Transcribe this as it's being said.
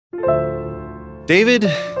David,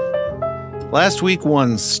 last week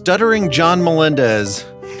one stuttering John Melendez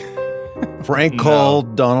prank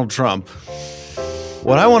called Donald Trump.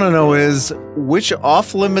 What I want to know is, which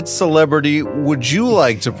off-limits celebrity would you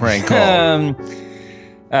like to prank call?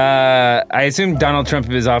 I assume Donald Trump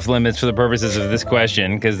is off limits for the purposes of this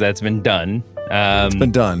question because that's been done. It's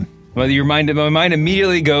been done. Well, my mind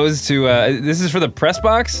immediately goes to this is for the press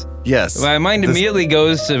box. Yes. My mind immediately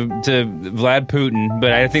goes to Vlad Putin,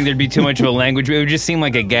 but I think there'd be too much of a language. It would just seem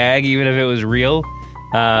like a gag, even if it was real.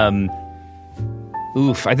 I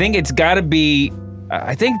think it's got to be.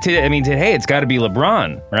 Today it's got to be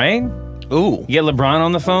LeBron, right? Ooh. You get LeBron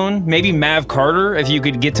on the phone. Maybe Mav Carter, if you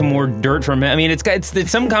could get to more dirt from him. I mean, it's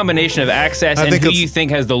some combination of access and who you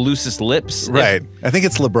think has the loosest lips. Right. I think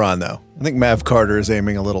it's LeBron, though. I think Mav Carter is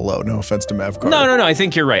aiming a little low. No offense to Mav Carter. No. I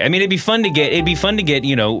think you're right. I mean, it'd be fun to get,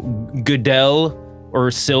 Goodell or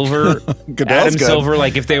Silver, Adam Silver,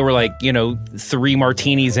 like if they were 3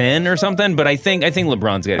 martinis in or something. But I think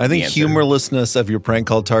LeBron's got. I think humorlessness of your prank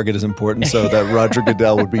call target is important, so that Roger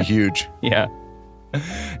Goodell would be huge. Yeah.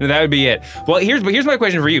 No, that would be it. Well, here's my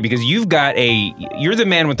question for you, because you're the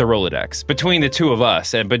man with the Rolodex between the two of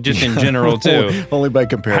us, but just in general too. Only by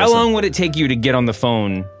comparison. How long would it take you to get on the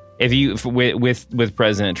phone with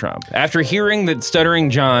President Trump after hearing that Stuttering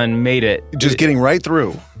John made it? Just getting right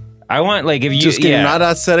through. I want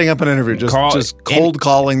not setting up an interview, just cold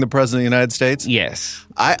calling the President of the United States. Yes,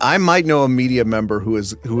 I might know a media member who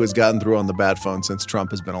has gotten through on the bad phone since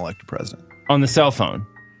Trump has been elected president. On the cell phone.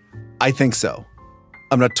 I think so.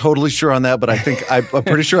 I'm not totally sure on that, but I'm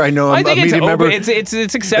pretty sure I know a media member. It's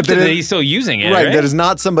accepted that he's still using it, right? That is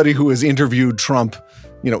not somebody who has interviewed Trump,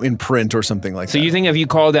 in print or something like that. So you think if you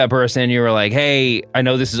called that person, you were like, "Hey, I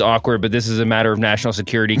know this is awkward, but this is a matter of national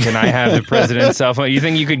security. Can I have the president's cell phone?" You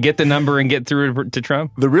think you could get the number and get through to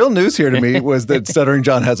Trump? The real news here to me was that Stuttering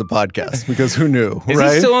John has a podcast, because who knew? Is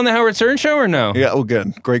he still on the Howard Stern show or no? Yeah, well,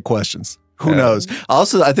 again, great questions. Who knows?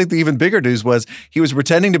 Also, I think the even bigger news was he was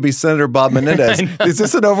pretending to be Senator Bob Menendez. Is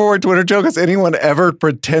this an overworked Twitter joke? Has anyone ever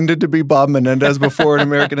pretended to be Bob Menendez before in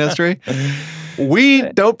American history? We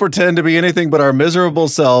don't pretend to be anything but our miserable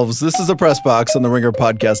selves. This is the Press Box on the Ringer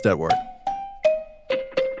Podcast Network.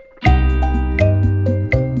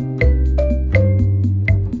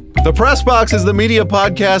 The Press Box is the media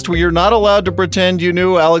podcast where you're not allowed to pretend you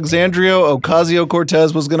knew Alexandria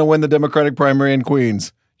Ocasio-Cortez was going to win the Democratic primary in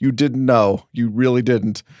Queens. You didn't know. You really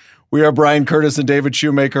didn't. We are Brian Curtis and David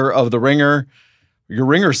Shoemaker of The Ringer. Your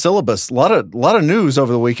Ringer syllabus. A lot of news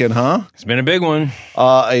over the weekend, huh? It's been a big one.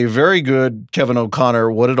 A very good Kevin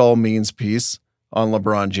O'Connor What It All Means piece on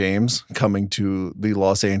LeBron James coming to the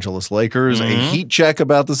Los Angeles Lakers. Mm-hmm. A heat check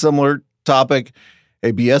about the similar topic.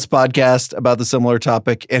 A BS podcast about the similar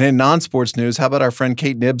topic. And in non-sports news, how about our friend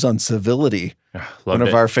Kate Nibbs on civility? One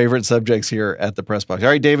of our favorite subjects here at the Press Box. All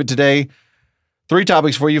right, David, today 3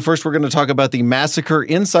 topics for you. First, we're going to talk about the massacre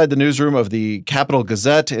inside the newsroom of the Capital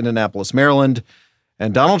Gazette in Annapolis, Maryland,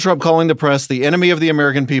 and Donald Trump calling the press the enemy of the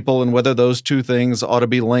American people and whether those two things ought to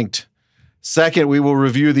be linked. Second, we will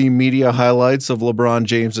review the media highlights of LeBron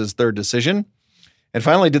James's third decision. And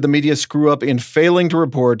finally, did the media screw up in failing to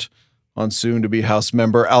report on soon-to-be House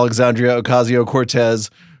member Alexandria Ocasio-Cortez,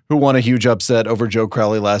 who won a huge upset over Joe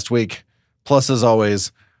Crowley last week? Plus, as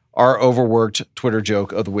always, our overworked Twitter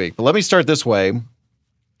joke of the week. But let me start this way.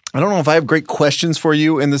 I don't know if I have great questions for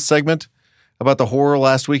you in this segment about the horror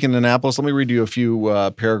last week in Annapolis. Let me read you a few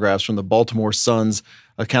paragraphs from the Baltimore Sun's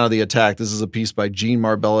account of the attack. This is a piece by Gene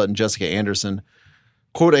Marbella and Jessica Anderson.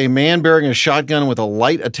 Quote, a man bearing a shotgun with a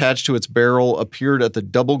light attached to its barrel appeared at the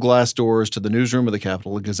double glass doors to the newsroom of the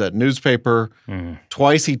Capital Gazette newspaper.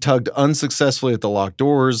 Twice he tugged unsuccessfully at the locked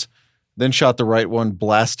doors, then shot the right one,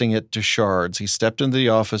 blasting it to shards. He stepped into the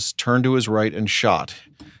office, turned to his right, and shot.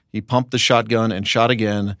 He pumped the shotgun and shot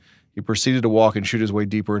again. He proceeded to walk and shoot his way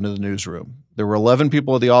deeper into the newsroom. There were 11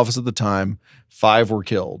 people at the office at the time. 5 were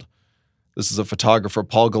killed. This is a photographer.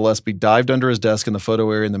 Paul Gillespie dived under his desk in the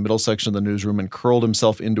photo area in the middle section of the newsroom and curled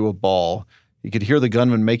himself into a ball. He could hear the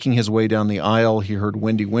gunman making his way down the aisle. He heard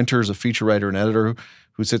Wendy Winters, a feature writer and editor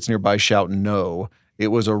who sits nearby, shout no. It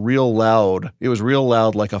was real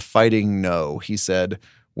loud like a fighting no, he said.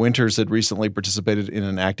 Winters had recently participated in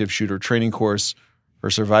an active shooter training course. Her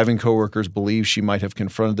surviving coworkers believe she might have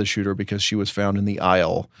confronted the shooter because she was found in the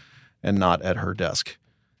aisle and not at her desk.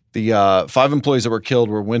 The 5 employees that were killed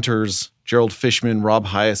were Winters, Gerald Fishman, Rob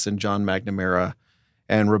Hyas, John McNamara,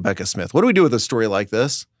 and Rebecca Smith. What do we do with a story like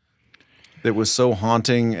this that was so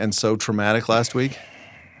haunting and so traumatic last week?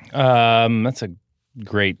 That's a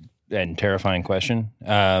great and terrifying question.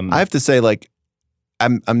 I have to say,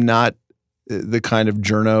 I'm not the kind of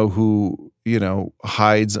journo who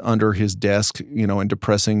hides under his desk, in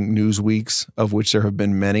depressing news weeks, of which there have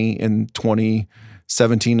been many in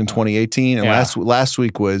 2017 and 2018. And last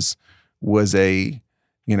week was a,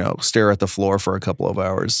 stare at the floor for a couple of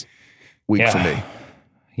hours week for me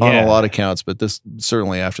on a lot of counts. But this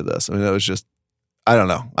certainly after this, I mean, that was just, I don't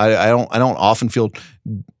know. I don't often feel,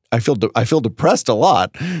 I feel depressed a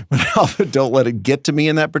lot, but I often don't let it get to me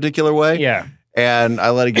in that particular way. Yeah. And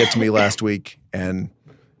I let it get to me last week, and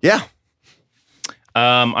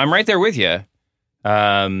I'm right there with you.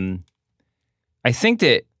 I think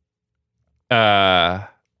that, I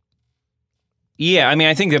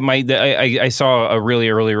think that I saw a really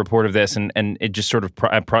early report of this, and it just sort of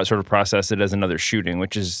processed it as another shooting,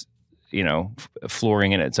 which is,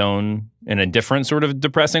 flooring in its own, in a different sort of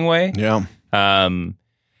depressing way. Yeah. And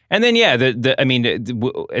then,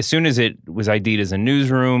 as soon as it was ID'd as a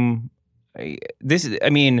newsroom, it's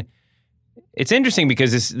interesting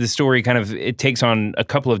because the story kind of, it takes on a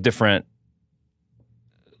couple of different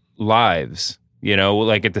lives,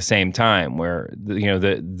 like at the same time, where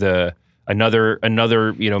another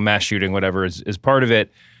mass shooting, whatever, is part of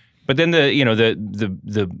it. But then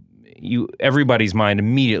everybody's mind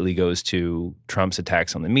immediately goes to Trump's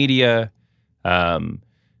attacks on the media.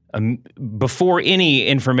 Before any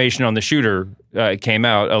information on the shooter came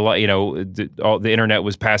out, the internet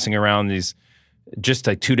was passing around these. Just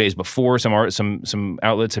like 2 days before, some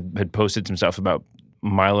outlets had posted some stuff about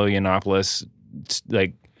Milo Yiannopoulos,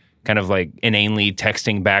 like kind of like inanely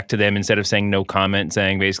texting back to them instead of saying no comment,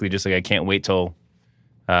 saying basically just like, I can't wait till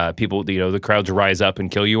people, the crowds rise up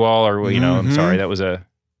and kill you all, or I'm sorry,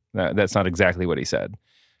 that's not exactly what he said.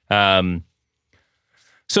 So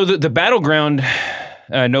the battleground,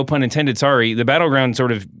 no pun intended, sorry, the battleground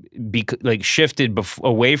sort of shifted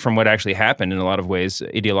away from what actually happened in a lot of ways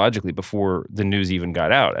ideologically before the news even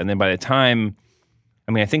got out. And then by the time,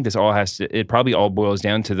 I think this all it probably all boils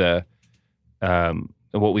down to the,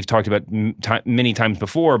 what we've talked about many times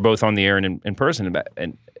before, both on the air and in person,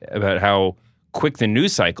 about how quick the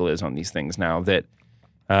news cycle is on these things now, that,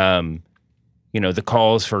 the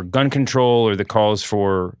calls for gun control, or the calls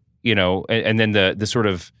for, and then the sort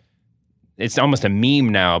of, it's almost a meme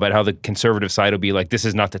now about how the conservative side will be like, this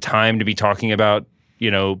is not the time to be talking about,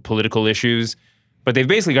 political issues. But they've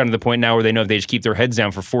basically gotten to the point now where they know if they just keep their heads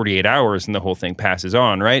down for 48 hours and the whole thing passes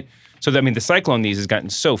on, right? So, the cycle on these has gotten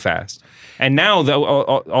so fast. And now,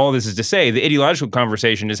 all this is to say, the ideological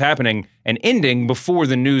conversation is happening and ending before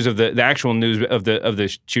the news of the actual news of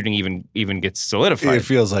the shooting even gets solidified. It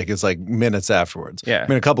feels like it's like minutes afterwards.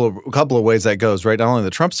 Yeah. A couple of ways that goes, right? Not only the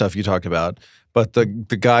Trump stuff you talked about, but the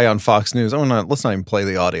guy on Fox News, let's not even play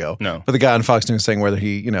the audio. No. But the guy on Fox News saying whether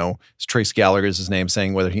he, Trace Gallagher is his name,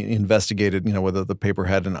 saying whether he investigated, whether the paper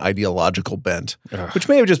had an ideological bent, which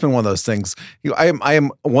may have just been one of those things. I am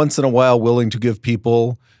once in a while willing to give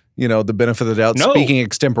people, the benefit of the doubt, speaking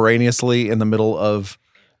extemporaneously in the middle of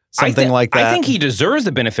something like that. I think he deserves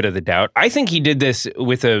the benefit of the doubt. I think he did this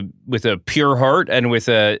with a pure heart and with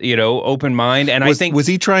a, open mind. And was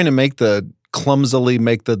he trying to clumsily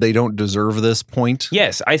make the they don't deserve this point?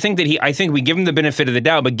 Yes, I think we give him the benefit of the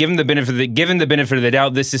doubt, but given the benefit of the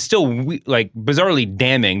doubt, this is still bizarrely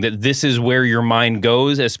damning that this is where your mind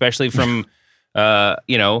goes, especially from a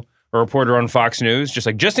reporter on Fox News,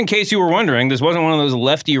 just in case you were wondering, this wasn't one of those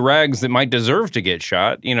lefty rags that might deserve to get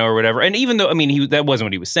shot, or whatever. And even though that wasn't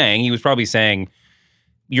what he was saying, he was probably saying,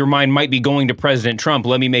 your mind might be going to President Trump.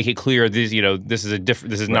 Let me make it clear this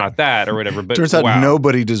is not that, or whatever. But turns out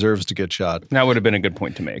nobody deserves to get shot. That would have been a good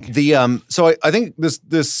point to make. So I think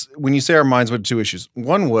this when you say our minds went to two issues.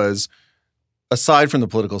 One was, aside from the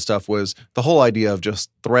political stuff, was the whole idea of just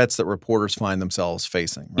threats that reporters find themselves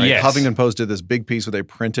facing. Right? Yes. Huffington Post did this big piece where they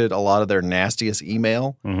printed a lot of their nastiest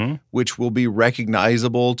email, which will be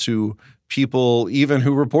recognizable to people even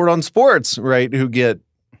who report on sports, right? Who get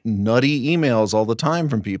nutty emails all the time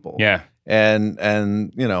from people. Yeah. And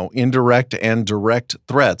indirect and direct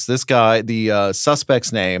threats. This guy, the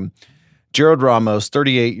suspect's name, Jared Ramos,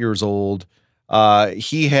 38 years old.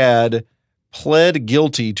 He had pled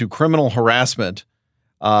guilty to criminal harassment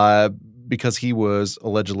because he was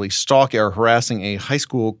allegedly stalking or harassing a high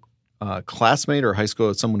school classmate or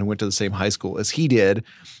someone who went to the same high school as he did.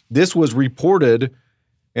 This was reported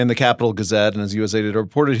in the Capital Gazette, and as USA Today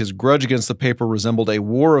reported, his grudge against the paper resembled a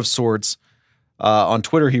war of sorts. On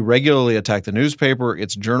Twitter, he regularly attacked the newspaper,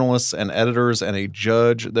 its journalists and editors, and a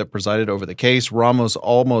judge that presided over the case. Ramos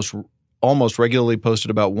almost regularly posted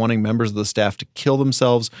about wanting members of the staff to kill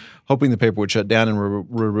themselves, hoping the paper would shut down, and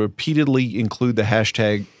repeatedly include the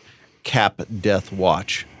hashtag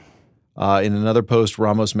 #CapDeathWatch. In another post,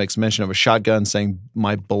 Ramos makes mention of a shotgun, saying,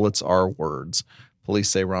 "My bullets are words." Police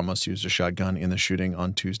say Ramos used a shotgun in the shooting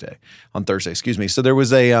on Thursday. So there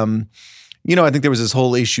was a, I think there was this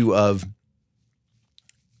whole issue of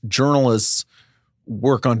journalists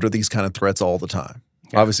work under these kind of threats all the time.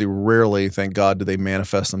 Yeah. Obviously, rarely, thank God, do they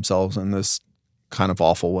manifest themselves in this kind of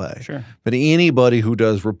awful way. Sure. But anybody who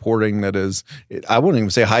does reporting that is, I wouldn't even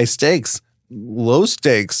say high stakes, low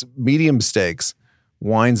stakes, medium stakes,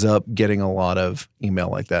 winds up getting a lot of email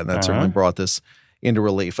like that. And that certainly brought this into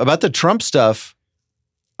relief. About the Trump stuff,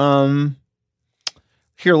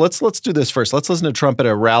 here, let's do this first. Let's listen to Trump at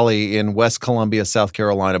a rally in West Columbia, South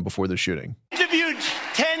Carolina before the shooting. Interviewed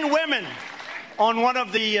 10 women on one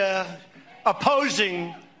of the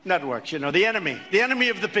opposing networks, the enemy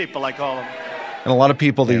of the people, I call them. And a lot of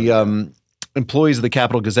people, the employees of the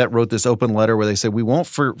Capitol Gazette wrote this open letter where they said, we won't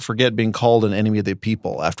forget being called an enemy of the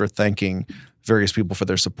people, after thanking various people for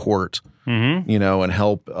their support, and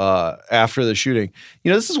help after the shooting.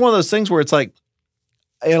 This is one of those things where it's like,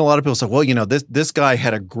 and a lot of people say, well, this guy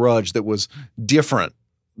had a grudge that was different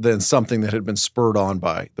than something that had been spurred on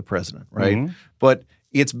by the president, right? Mm-hmm. But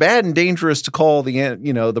it's bad and dangerous to call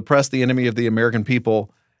the press the enemy of the American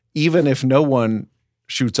people, even if no one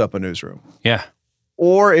shoots up a newsroom. Yeah.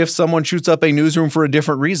 Or if someone shoots up a newsroom for a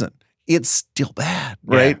different reason. It's still bad,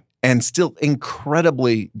 right? Yeah. And still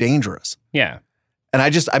incredibly dangerous. Yeah.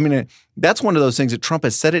 And that's one of those things that Trump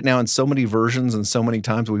has said it now in so many versions and so many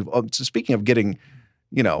times. Speaking of getting,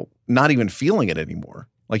 not even feeling it anymore,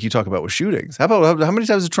 like you talk about with shootings. How many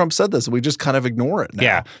times has Trump said this and we just kind of ignore it now?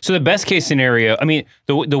 Yeah. So the best case scenario,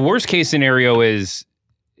 the worst case scenario is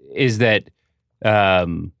that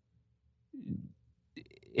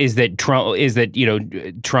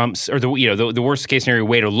Trump's, or the worst case scenario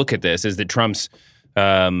way to look at this is that Trump's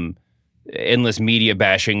endless media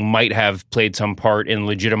bashing might have played some part in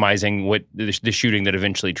legitimizing what the shooting that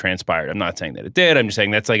eventually transpired. I'm not saying that it did. I'm just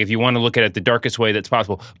saying that's like, if you want to look at it the darkest way that's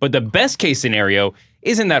possible. But the best case scenario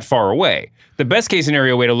isn't that far away. The best case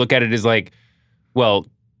scenario way to look at it is like, well,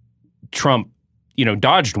 Trump,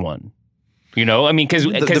 dodged one. Because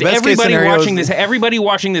everybody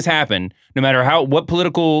watching this happen, no matter what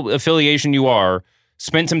political affiliation you are,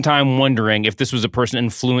 spent some time wondering if this was a person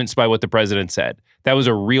influenced by what the president said. That was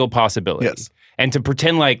a real possibility. Yes. And to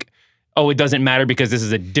pretend like, it doesn't matter because this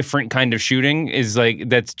is a different kind of shooting is like,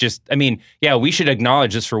 that's just, we should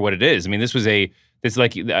acknowledge this for what it is. It's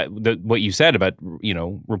like what you said about,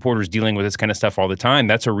 reporters dealing with this kind of stuff all the time.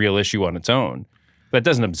 That's a real issue on its own. That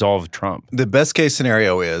doesn't absolve Trump. The best case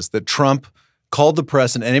scenario is that Trump called the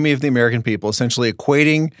press an enemy of the American people, essentially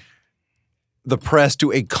equating the press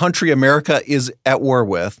to a country America is at war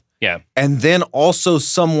with. Yeah. And then also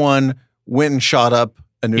someone went and shot up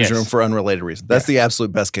a newsroom for unrelated reasons. That's the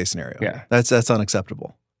absolute best case scenario. Yeah. That's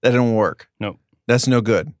unacceptable. That didn't work. No. That's no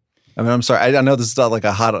good. I'm sorry. I know this is not like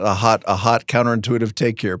a hot counterintuitive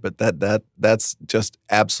take here, but that's just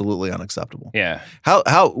absolutely unacceptable. Yeah.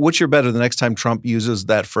 What's your bet the next time Trump uses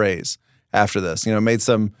that phrase after this? Made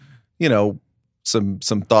some, some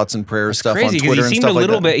thoughts and prayers stuff on Twitter and stuff like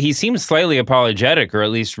that. He seemed slightly apologetic, or at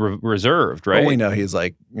least reserved, right? Well, we know he's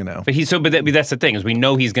like, But that's the thing, is we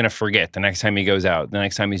know he's going to forget the next time he goes out, the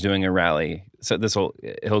next time he's doing a rally. So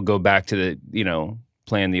he'll go back to the,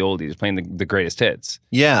 playing the oldies, playing the greatest hits.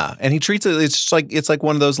 Yeah, and he treats it. It's like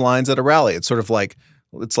one of those lines at a rally. It's sort of like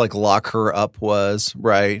lock her up was,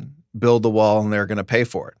 right? Build the wall, and they're going to pay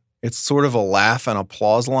for it. It's sort of a laugh and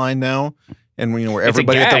applause line now. And where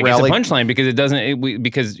everybody at the rally, it's a punchline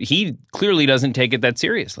because he clearly doesn't take it that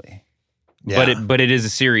seriously. Yeah. But it is a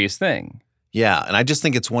serious thing. Yeah, and I just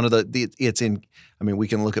think it's one of we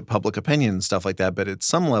can look at public opinion and stuff like that, but at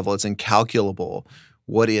some level it's incalculable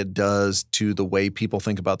what it does to the way people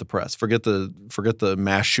think about the press. Forget the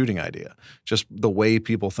mass shooting idea. Just the way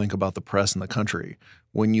people think about the press in the country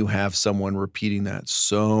when you have someone repeating that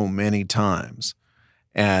so many times.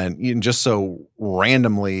 And just so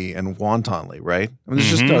randomly and wantonly, right?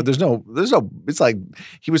 There's no. It's like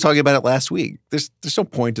he was talking about it last week. There's no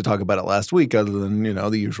point to talk about it last week other than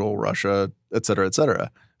the usual Russia, et cetera, et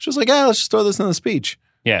cetera. It's just like, let's just throw this in the speech.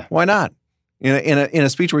 Yeah, why not? In a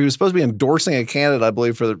speech where he was supposed to be endorsing a candidate, I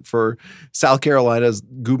believe for South Carolina's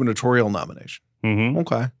gubernatorial nomination. Mm-hmm.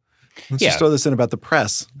 Okay. Let's just throw this in about the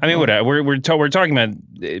press. Whatever. We're talking about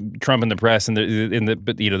Trump and the press, and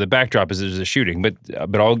the backdrop is there's a shooting, but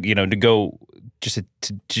all to go just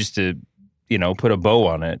to put a bow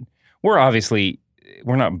on it. We're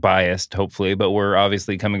not biased, hopefully, but we're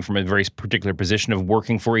obviously coming from a very particular position of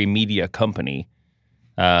working for a media company.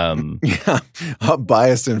 Biased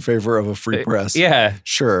in favor of a free press. Yeah,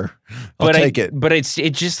 sure. I'll take it. But it's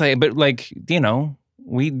just like,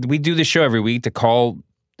 we do this show every week to call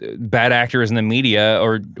bad actors in the media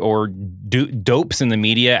or dopes in the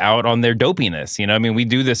media out on their dopiness. You know, I mean, we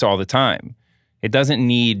do this all the time. It doesn't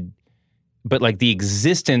need, but like the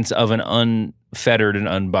existence of an unfettered and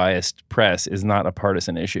unbiased press is not a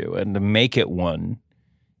partisan issue. And to make it one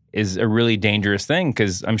is a really dangerous thing,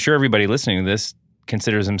 because I'm sure everybody listening to this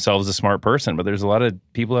considers themselves a smart person, but there's a lot of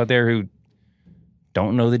people out there who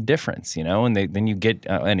don't know the difference, you know, and then you get,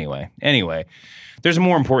 anyway, there's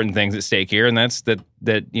more important things at stake here. And that's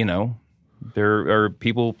that, you know, there are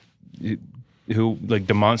people who like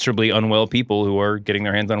demonstrably unwell people who are getting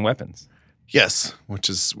their hands on weapons. Yes. Which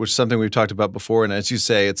is something we've talked about before. And as you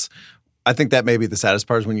say, I think that may be the saddest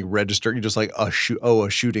part is when you register, you're just like, a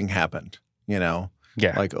shooting happened, you know?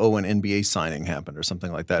 Yeah. Like, an NBA signing happened or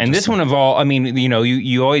something like that. And this one of all, I mean, you know,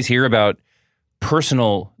 you always hear about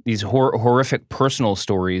these horrific personal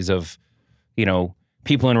stories of, you know,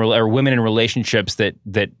 people or women in relationships that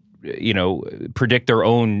you know, predict their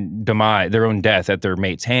own demise, their own death at their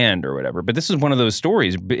mate's hand or whatever. But this is one of those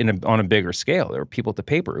stories on a bigger scale. There were people at the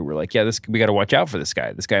paper who were like, yeah, we got to watch out for this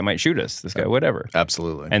guy. This guy might shoot us. This guy, whatever.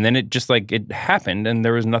 Absolutely. And then it happened and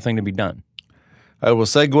there was nothing to be done. I will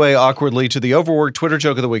segue awkwardly to the overworked Twitter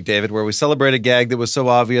joke of the week, David, where we celebrate a gag that was so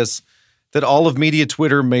obvious that all of media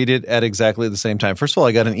Twitter made it at exactly the same time. First of all,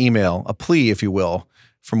 I got an email, a plea, if you will,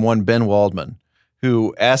 from one Ben Waldman,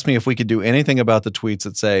 who asked me if we could do anything about the tweets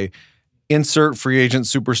that say, insert free agent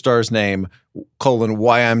superstar's name,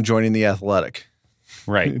 why I'm joining the Athletic.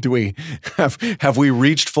 Right. Do we have we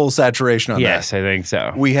reached full saturation on that? Yes, I think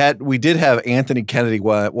so. We did have Anthony Kennedy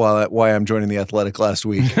why I'm joining the Athletic last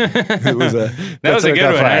week. It was that was a good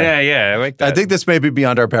one. I like that. I think this may be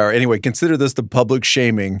beyond our power. Anyway, consider this the public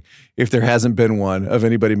shaming if there hasn't been one of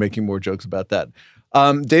anybody making more jokes about that.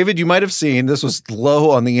 David, you might have seen, this was low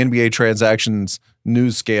on the NBA transactions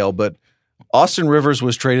news scale, but Austin Rivers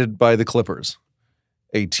was traded by the Clippers.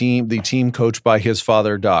 The team coached by his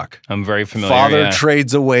father, Doc. I'm very familiar. Father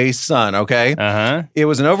trades away son, okay? Uh-huh. It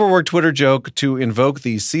was an overworked Twitter joke to invoke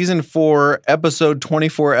the season 4, episode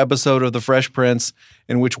 24 episode of The Fresh Prince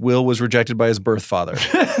in which Will was rejected by his birth father.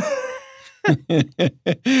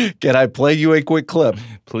 Can I play you a quick clip?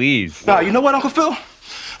 Please. Now, you know what, Uncle Phil? I'm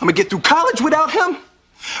going to get through college without him.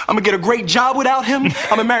 I'm going to get a great job without him. I'm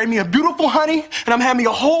going to marry me a beautiful honey, and I'm going to have me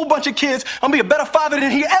a whole bunch of kids. I'm going to be a better father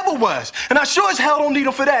than he ever was. And I sure as hell don't need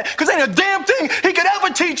him for that, because ain't a damn thing he could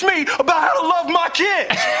ever teach me about how to love my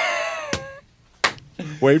kids.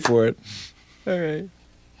 Wait for it. All right.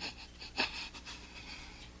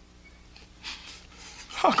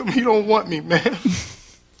 How come he don't want me, man?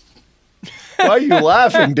 Why are you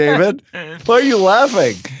laughing, David? Why are you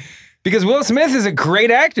laughing? Because Will Smith is a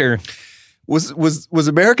great actor. Was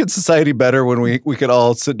American society better when we could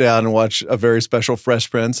all sit down and watch a very special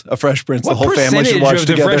Fresh Prince? A Fresh Prince the whole family should watch together. What percentage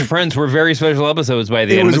of the Fresh Prince were very special episodes by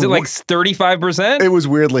the end? Was it like 35%? It was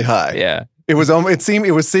weirdly high. Yeah. It was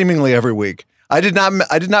seemingly every week. I did not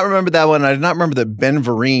remember that one. I did not remember that Ben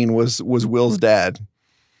Vereen was Will's dad.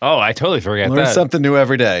 Oh, I totally forgot that. Learn something new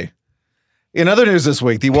every day. In other news this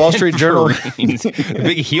week, the Wall Street Journal. A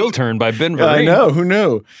big heel turn by Ben Vereen. I know. Who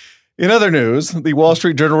knew? In other news, the Wall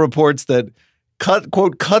Street Journal reports that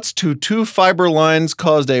cuts to 2 fiber lines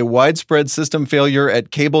caused a widespread system failure at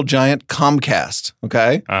cable giant Comcast.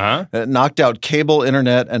 Okay? Uh-huh. It knocked out cable,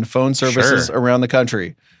 internet, and phone services around the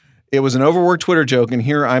country. It was an overworked Twitter joke, and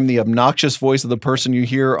here I'm the obnoxious voice of the person you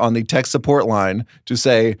hear on the tech support line to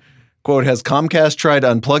say, quote, has Comcast tried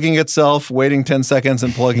unplugging itself, waiting 10 seconds,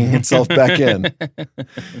 and plugging itself back in?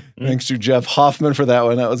 Thanks to Jeff Hoffman for that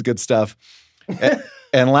one. That was good stuff.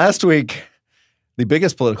 And last week, the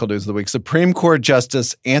biggest political news of the week, Supreme Court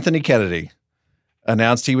Justice Anthony Kennedy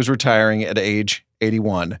announced he was retiring at age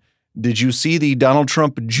 81. Did you see the Donald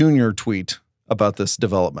Trump Jr. tweet about this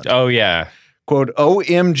development? Oh, yeah. Quote,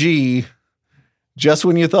 OMG, just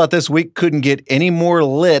when you thought this week couldn't get any more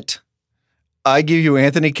lit, I give you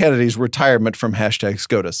Anthony Kennedy's retirement from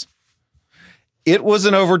 #SCOTUS. It was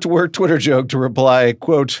an overworked Twitter joke to reply,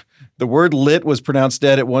 quote, the word lit was pronounced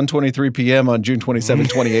dead at 1:23 p.m. on June 27,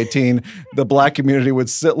 2018. The black community would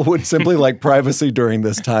simply like privacy during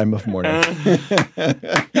this time of mourning.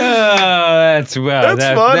 That's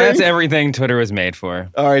funny. That's everything Twitter was made for.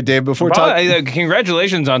 All right, Dave,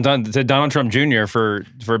 congratulations to Donald Trump Jr.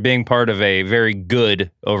 for being part of a very good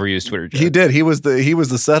overused Twitter joke. He did. He was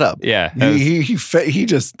the setup. Yeah.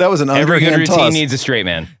 That was an every underhand good routine toss. needs a straight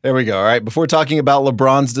man. There we go. All right. Before talking about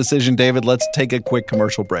LeBron's decision, David, let's take a quick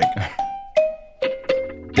commercial break.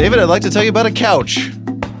 David, I'd like to tell you about a couch.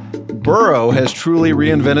 Burrow has truly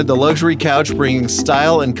reinvented the luxury couch, bringing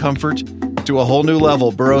style and comfort to a whole new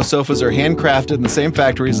level. Burrow sofas are handcrafted in the same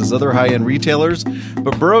factories as other high-end retailers,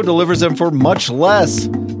 but Burrow delivers them for much less.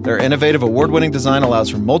 Their innovative, award-winning design allows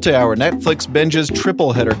for multi-hour Netflix binges,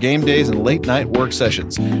 triple-header game days, and late-night work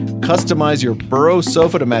sessions. Customize your Burrow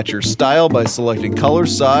sofa to match your style by selecting color,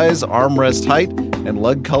 size, armrest height, and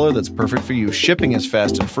lug color that's perfect for you. Shipping is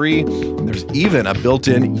fast and free, and there's even a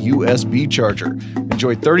built-in USB charger.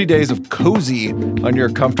 Enjoy 30 days of cozy on your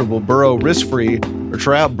comfortable Burrow risk-free, or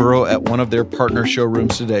try out Burrow at one of their partner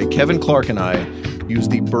showrooms today. Kevin Clark and I use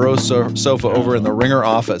the Burrow sofa over in the Ringer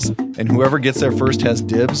office, and whoever gets there first has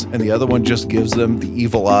dibs, and the other one just gives them the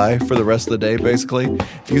evil eye for the rest of the day, basically.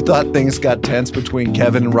 If you thought things got tense between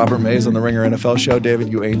Kevin and Robert Mays on the Ringer NFL show, David,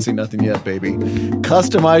 you ain't seen nothing yet, baby.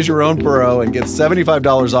 Customize your own Burrow and get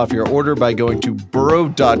 $75 off your order by going to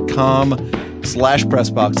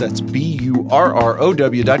burrow.com/pressbox. That's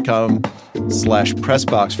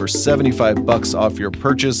BURROW.com/pressbox for $75 off your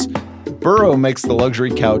purchase. Burrow makes the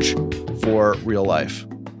luxury couch for real life.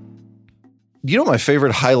 You know my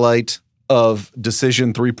favorite highlight of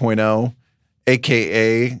Decision 3.0,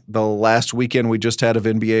 a.k.a. the last weekend we just had of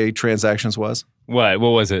NBA transactions was? What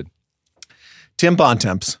was it? Tim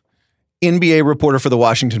Bontemps, NBA reporter for the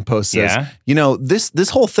Washington Post, says, you know,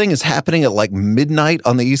 this whole thing is happening at like midnight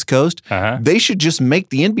on the East Coast. They should just the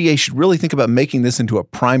NBA should really think about making this into a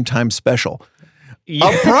primetime special. Yeah.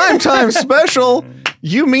 A primetime special?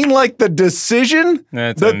 You mean like the Decision?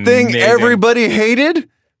 That's the amazing. Thing everybody hated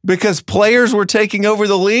because players were taking over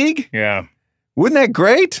the league? Yeah. Wouldn't that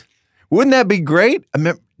great? Wouldn't that be great?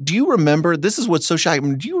 Do you remember, this is what's so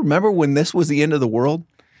shocking, do you remember when this was the end of the world?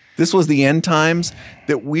 This was the end times,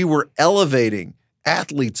 that we were elevating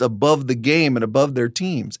athletes above the game and above their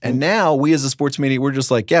teams. And now we as a sports media, we're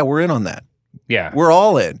just like, yeah, we're in on that. Yeah. We're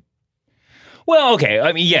all in. Well, okay.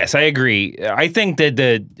 I mean, yes, I agree. I think that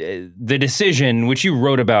the decision, which you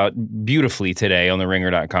wrote about beautifully today on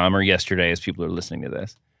theringer.com, or yesterday as people are listening to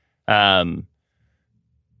this, the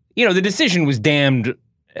decision was damned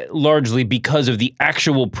largely because of the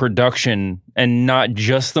actual production and not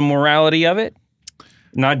just the morality of it.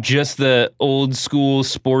 Not just the old school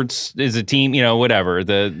sports as a team, whatever,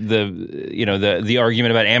 the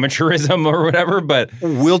argument about amateurism or whatever, but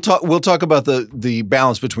we'll talk about the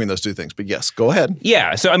balance between those two things. But yes, go ahead.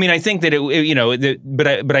 Yeah, so I mean, I think that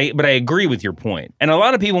but I agree with your point, and a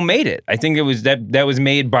lot of people made it. I think it was that was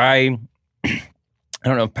made by I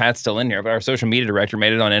don't know if Pat's still in here, but our social media director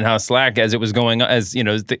made it on in-house Slack as it was going, as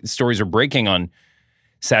the stories were breaking on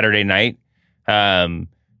Saturday night.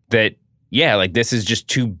 That. Yeah, like this is just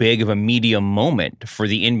too big of a media moment for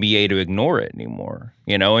the NBA to ignore it anymore,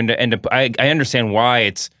 I understand why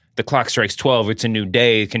it's the clock strikes 12. It's a new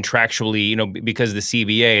day contractually, because of the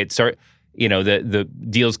CBA. The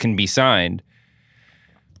deals can be signed,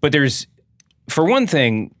 but there's, for one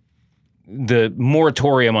thing, the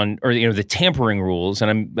moratorium on, or the tampering rules,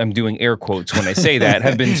 and I'm doing air quotes when I say that,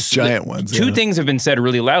 have been giant ones. Two things have been said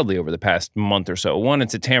really loudly over the past month or so. One,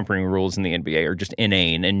 it's the tampering rules in the NBA are just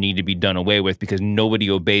inane and need to be done away with because nobody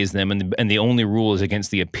obeys them, and the only rule is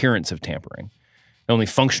against the appearance of tampering, the only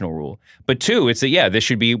functional rule. But two, it's that this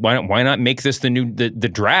should be, why not make this the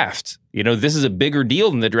draft? This is a bigger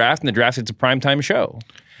deal than the draft, and the draft, it's a primetime show.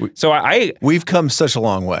 So we've come such a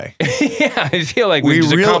long way. Yeah, I feel like we've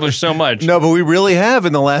just accomplished so much. No, but we really have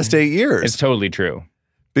in the last 8 years. It's totally true.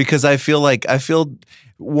 Because I feel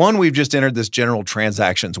one, we've just entered this general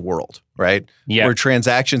transactions world, right? Yeah. Where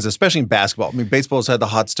transactions, especially in basketball, I mean, baseball's had the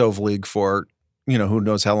hot stove league for, who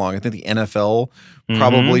knows how long. I think the NFL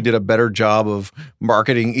probably did a better job of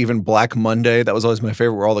marketing even Black Monday. That was always my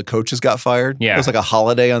favorite, where all the coaches got fired. Yeah. It was like a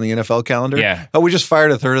holiday on the NFL calendar. Yeah. Oh, we just fired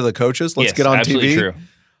a third of the coaches. Let's get on absolutely TV. True.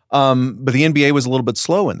 But the NBA was a little bit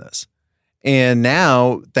slow in this. And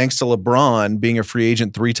now, thanks to LeBron being a free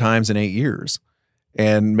agent 3 times in 8 years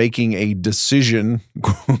and making a decision,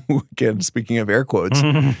 again, speaking of air quotes,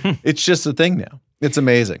 it's just a thing now. It's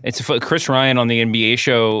amazing. It's Chris Ryan on the NBA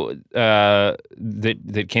show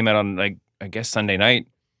that came out on, I guess, Sunday night,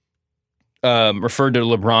 referred to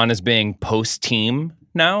LeBron as being post-team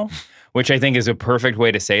now, which I think is a perfect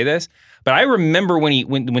way to say this. But I remember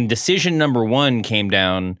when decision number 1 came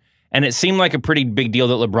down, and it seemed like a pretty big deal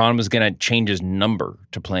that LeBron was going to change his number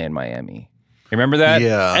to play in Miami. You remember that?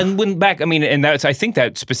 Yeah. And I think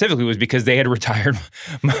that specifically was because they had retired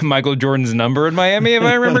Michael Jordan's number in Miami, if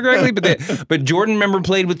I remember correctly. But Jordan,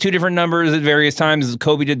 played with 2 different numbers at various times.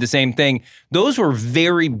 Kobe did the same thing. Those were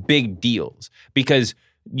very big deals because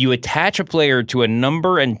you attach a player to a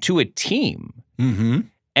number and to a team. Mm-hmm.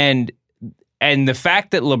 And the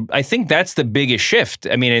fact that I think that's the biggest shift.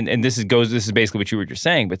 I mean, and this is basically what you were just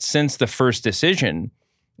saying. But since the first decision,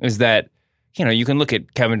 is that you can look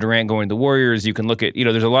at Kevin Durant going to the Warriors. You can look at,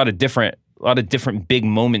 there's a lot of different big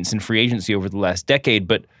moments in free agency over the last decade.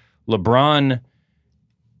 But LeBron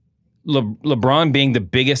being the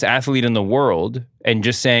biggest athlete in the world and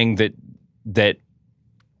just saying that,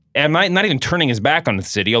 and not even turning his back on the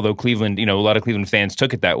city, although Cleveland, a lot of Cleveland fans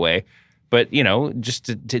took it that way. But just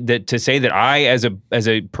to say that I, as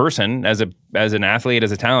a person, as an athlete,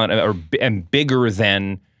 as a talent, am bigger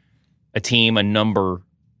than a team, a number,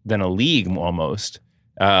 than a league almost.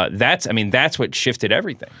 That's what shifted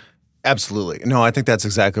everything. Absolutely. No, I think that's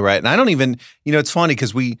exactly right. And I don't even, it's funny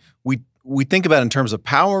because we think about it in terms of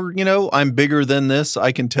power, I'm bigger than this.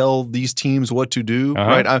 I can tell these teams what to do,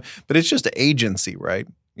 right? But it's just agency, right?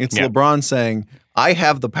 It's LeBron saying, I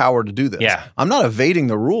have the power to do this. Yeah. I'm not evading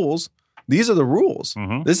the rules. These are the rules.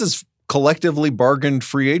 Mm-hmm. This is collectively bargained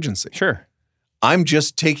free agency. Sure. I'm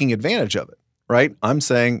just taking advantage of it, right? I'm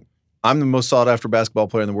saying I'm the most sought after basketball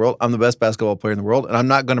player in the world. I'm the best basketball player in the world. And I'm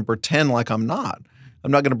not going to pretend like I'm not.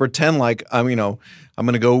 I'm not going to pretend like I'm going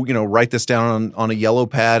to go, write this down on a yellow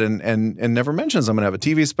pad and never mentions I'm going to have a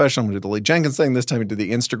TV special. I'm going to do the Lee Jenkins thing. This time we did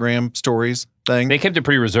the Instagram stories thing. They kept it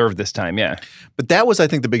pretty reserved this time, yeah. But that was, I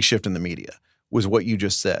think, the big shift in the media was what you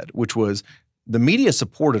just said, which was the media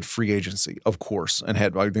supported free agency, of course, and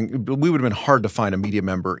I think we would have been hard to find a media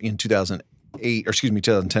member in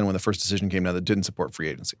 2010 when the first decision came down that didn't support free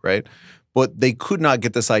agency, right? But they could not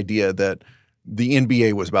get this idea that the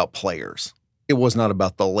NBA was about players. It was not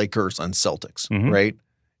about the Lakers and Celtics, right?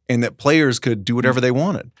 And that players could do whatever they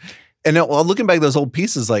wanted. And now, looking back at those old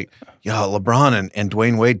pieces, like, LeBron and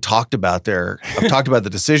Dwayne Wade talked about the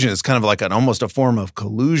decision. It's kind of like almost a form of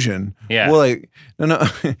collusion. Yeah. Well, no,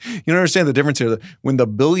 you don't understand the difference here. When the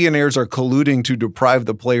billionaires are colluding to deprive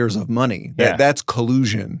the players of money, that's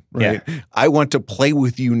collusion, right? Yeah. I want to play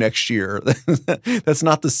with you next year. That's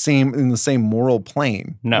not in the same moral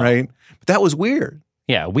plane, right? But that was weird.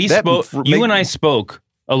 Yeah, you and I spoke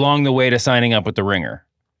along the way to signing up with the Ringer.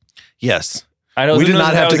 Yes. We did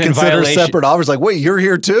not have to consider separate offers. Like, wait, you're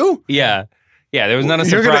here too? Yeah. Yeah, there was not a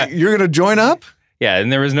surprise. You're going to join up? Yeah,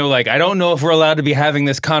 and there was no I don't know if we're allowed to be having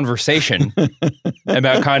this conversation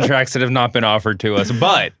about contracts that have not been offered to us,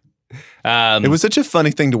 but it was such a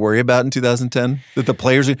funny thing to worry about in 2010 that the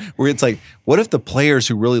players where it's like, what if the players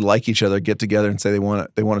who really like each other get together and say they want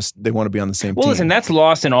to be on the same team? Well, listen, that's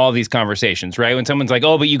lost in all these conversations, right? When someone's like,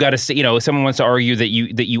 "Oh, but you got to," someone wants to argue that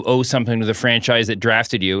you owe something to the franchise that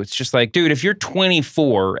drafted you. It's just like, dude, if you're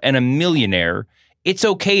 24 and a millionaire, it's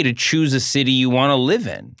okay to choose a city you want to live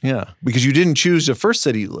in. Yeah, because you didn't choose the first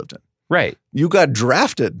city you lived in. Right. You got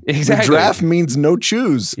drafted. Exactly. The draft means no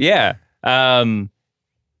choose. Yeah.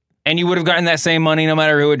 And you would have gotten that same money no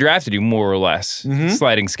matter who had drafted you, more or less,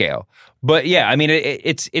 sliding scale. But yeah, I mean,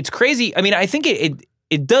 it's crazy. I mean, I think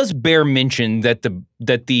it does bear mention that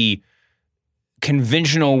the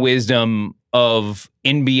conventional wisdom of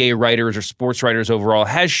NBA writers or sports writers overall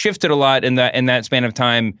has shifted a lot in that span of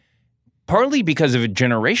time, partly because of a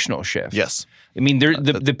generational shift. Yes, I mean,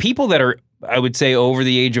 the people that are, I would say, over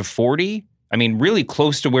the age of 40. I mean, really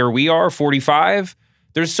close to where we are, 45.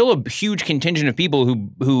 There's still a huge contingent of people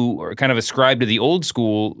who are kind of ascribed to the old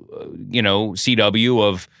school, CW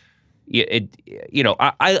of, I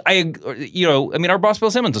mean, our boss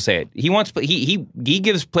Bill Simmons will say it. He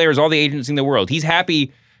gives players all the agency in the world. He's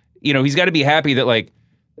happy, he's got to be happy that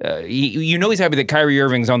he's happy that Kyrie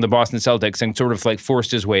Irving's on the Boston Celtics and sort of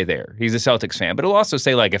forced his way there. He's a Celtics fan, but he'll also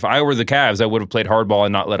say if I were the Cavs, I would have played hardball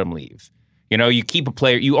and not let him leave. You keep a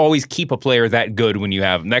player. You always keep a player that good when you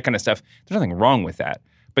have him. That kind of stuff. There's nothing wrong with that.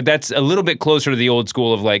 But that's a little bit closer to the old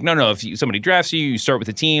school of no. If somebody drafts you, you start with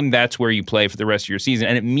a team. That's where you play for the rest of your season,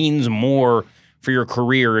 and it means more for your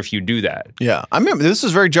career if you do that. Yeah, I remember this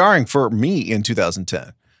was very jarring for me in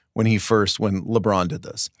 2010 when LeBron did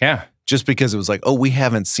this. Yeah, just because it was we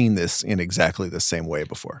haven't seen this in exactly the same way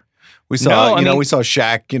before. We saw, we saw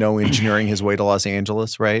Shaq, engineering his way to Los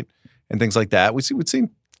Angeles, right, and things like that. We'd seen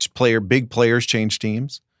big players change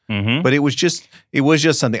teams. Mm-hmm. But it was just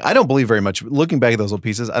something. I don't believe very much. Looking back at those old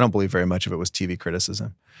pieces, I don't believe very much of it was TV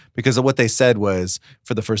criticism, because of what they said was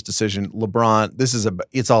for the first decision, LeBron.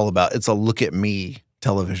 It's a look at me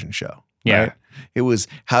television show. Yeah, right? It was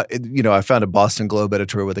how I found a Boston Globe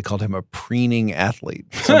editorial where they called him a preening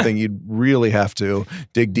athlete. Something you'd really have to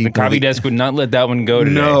dig deep. The copy desk would not let that one go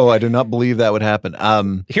today. No, I do not believe that would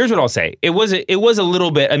happen. Here's what I'll say. It was a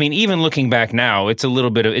little bit. I mean, even looking back now, it's a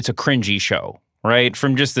cringy show. Right,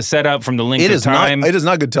 from just the setup, from the length of time. It is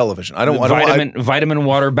not good television. I don't vitamin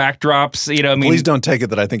water backdrops. Please don't take it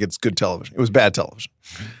that I think it's good television. It was bad television.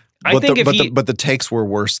 But the takes were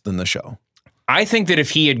worse than the show. I think that if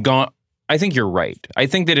he had gone, you're right. I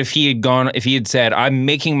think that if he had said, I'm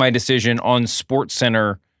making my decision on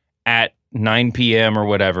SportsCenter at 9 p.m. or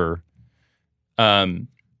whatever, and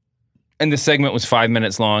the segment was 5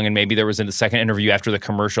 minutes long, and maybe there was a second interview after the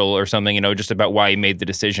commercial or something, just about why he made the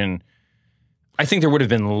decision, I think there would have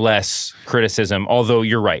been less criticism, although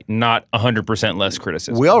you're right, not 100% less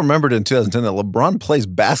criticism. We all remembered in 2010 that LeBron plays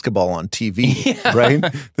basketball on TV, right?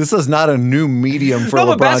 This is not a new medium for LeBron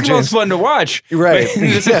but basketball's James. fun to watch. Right.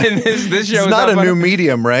 This show it's is not a fun new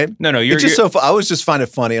medium, right? No, it's just so I was just find it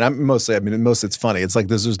funny, and mostly it's funny. It's like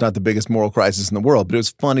this was not the biggest moral crisis in the world, but it was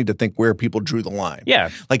funny to think where people drew the line. Yeah.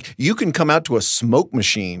 Like, you can come out to a smoke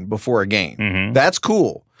machine before a game. Mm-hmm. That's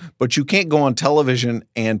cool. But you can't go on television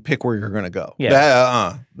and pick where you're going to go.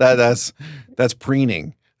 Yeah. That's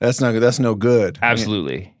preening. That's no good.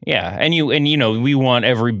 Absolutely. Yeah. And we want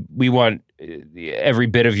every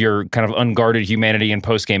bit of your kind of unguarded humanity in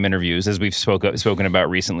post-game interviews, as we've spoken about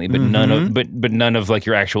recently, but none of like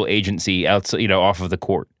your actual agency outside, off of the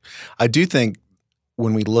court. I do think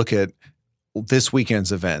when we look at this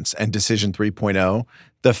weekend's events and Decision 3.0,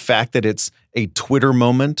 the fact that it's a Twitter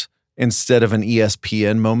moment instead of an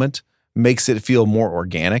ESPN moment makes it feel more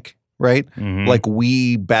organic, right? Mm-hmm. Like,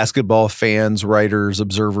 we basketball fans, writers,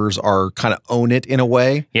 observers are kind of own it in a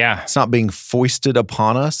way. Yeah. It's not being foisted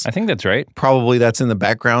upon us. I think that's right. Probably that's in the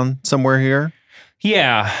background somewhere here.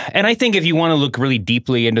 Yeah. And I think if you want to look really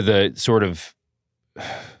deeply into the sort of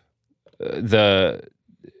the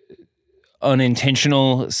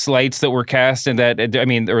unintentional slights that were cast, and that,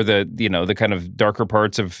 or the kind of darker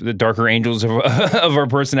parts of the darker angels of our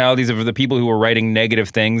personalities, of the people who were writing negative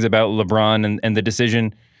things about LeBron and the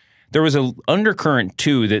decision, there was an undercurrent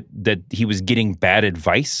too that he was getting bad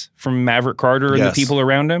advice from Maverick Carter and the people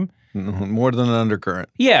around him. More than an undercurrent.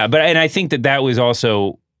 Yeah, and I think that was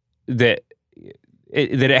also that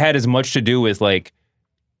it had as much to do with, like,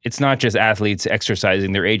 it's not just athletes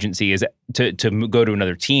exercising their agency as to go to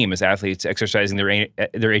another team, as athletes exercising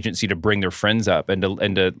their agency to bring their friends up and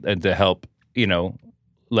to help,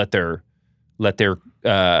 let their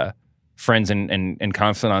friends and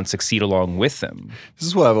confidants succeed along with them. This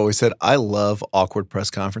is what I've always said. I love awkward press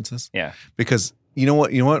conferences. Yeah. Because you know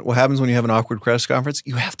what happens when you have an awkward press conference?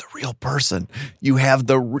 You have the real person. You have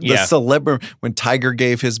the celebrity. When Tiger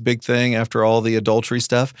gave his big thing after all the adultery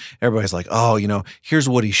stuff, everybody's like, oh, here's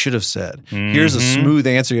what he should have said. Mm-hmm. Here's a smooth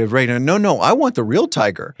answer. You have right now. No, I want the real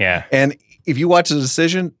Tiger. Yeah. And if you watch the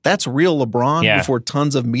decision, that's real LeBron before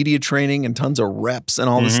tons of media training and tons of reps and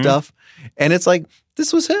all this stuff. And it's like,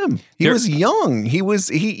 this was him. He was young. He was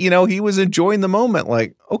enjoying the moment.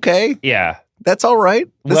 Like, okay. Yeah. That's all right.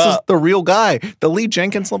 This is the real guy. The Lee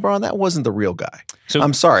Jenkins LeBron, that wasn't the real guy. So,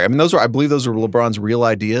 I'm sorry. I believe those are LeBron's real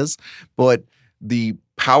ideas, but the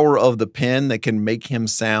power of the pen that can make him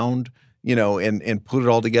sound, and put it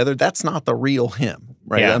all together, that's not the real him,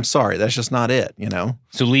 right? Yeah. I'm sorry. That's just not it,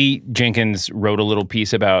 So Lee Jenkins wrote a little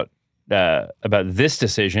piece about this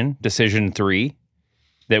decision 3,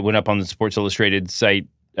 that went up on the Sports Illustrated site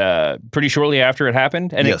pretty shortly after it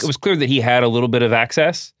happened. And it was clear that he had a little bit of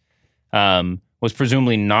access. Was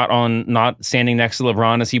presumably not standing next to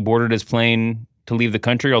LeBron as he boarded his plane to leave the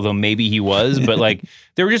country, although maybe he was. But like,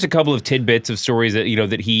 there were just a couple of tidbits of stories that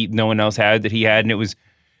that no one else had, that he had, and it was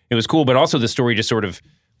cool. But also the story just sort of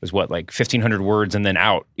was 1,500 words and then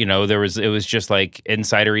out. It was just like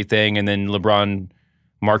insidery thing, and then LeBron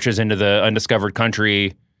marches into the undiscovered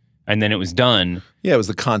country, and then it was done. Yeah, it was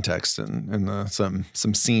the context and some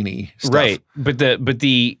sceney stuff. Right,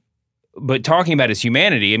 but talking about his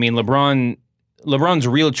humanity, LeBron's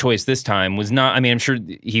real choice this time was not, I'm sure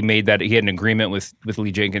he had an agreement with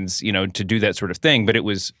Lee Jenkins, to do that sort of thing, but it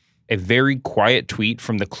was a very quiet tweet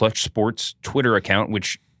from the Clutch Sports Twitter account,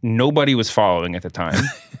 which nobody was following at the time.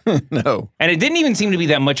 No. And it didn't even seem to be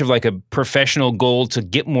that much of like a professional goal to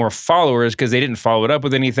get more followers, because they didn't follow it up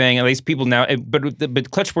with anything. At least people now,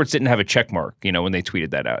 but Clutch Sports didn't have a check mark, when they tweeted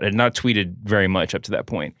that out. It had not tweeted very much up to that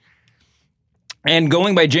point. And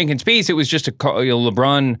going by Jenkins' piece, it was just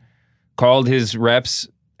LeBron called his reps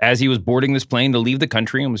as he was boarding this plane to leave the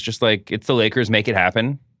country and was just like, it's the Lakers, make it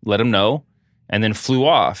happen, let them know, and then flew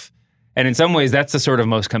off. And in some ways, that's the sort of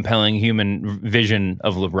most compelling human vision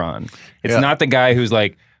of LeBron. It's not the guy who's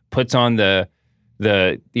like puts on the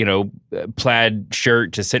plaid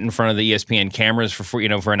shirt to sit in front of the ESPN cameras for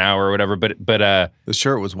an hour or whatever. But the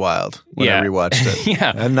shirt was wild when I rewatched it.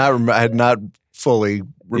 Yeah, I had not fully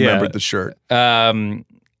remembered the shirt. But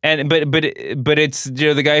it's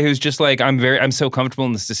the guy who's just like, I'm so comfortable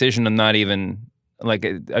in this decision. I'm not even like,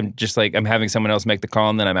 I'm just like, I'm having someone else make the call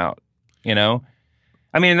and then I'm out.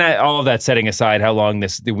 All of that setting aside how long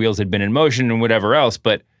the wheels had been in motion and whatever else,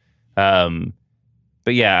 but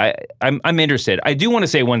But yeah, I'm interested. I do want to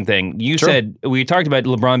say one thing. You said we talked about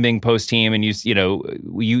LeBron being post team, and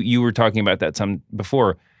you were talking about that some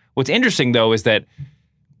before. What's interesting though is that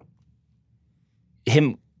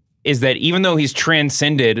even though he's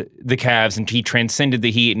transcended the Cavs and he transcended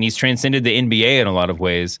the Heat and he's transcended the NBA in a lot of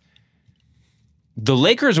ways, the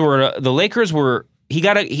Lakers were.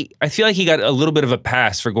 I feel like he got a little bit of a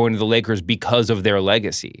pass for going to the Lakers because of their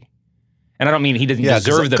legacy. And I don't mean he doesn't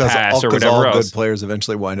deserve the pass or whatever all else. Good players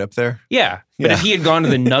eventually wind up there. Yeah. But if he had gone to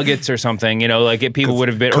the Nuggets or something, people would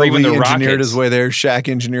have been, Kobe or even the Rockets. engineered his way there. Shaq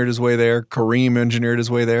engineered his way there. Kareem engineered his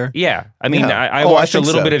way there. Yeah. I mean, I watched a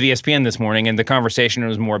little bit of ESPN this morning, and the conversation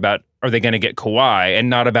was more about, are they going to get Kawhi, and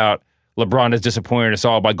not about LeBron has disappointed us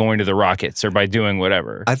all by going to the Rockets or by doing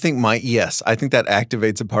whatever. I think that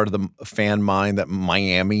activates a part of the fan mind that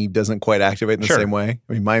Miami doesn't quite activate in the same way.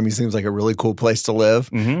 I mean, Miami seems like a really cool place to live,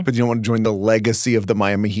 but you don't want to join the legacy of the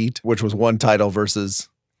Miami Heat, which was one title versus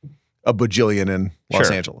a bajillion in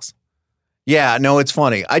Los Angeles. Yeah, no, it's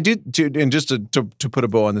funny. I do, and just to put a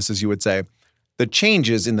bow on this, as you would say, the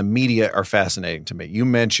changes in the media are fascinating to me. You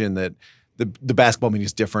mentioned that the basketball media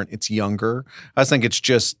is different. It's younger. I think it's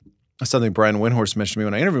just something Brian Windhorst mentioned to me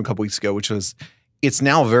when I interviewed him a couple weeks ago, which was it's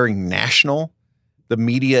now very national. The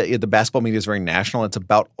media, the basketball media is very national. It's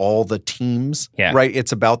about all the teams, right?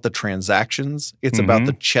 It's about the transactions. It's about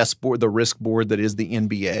the chessboard, the risk board that is the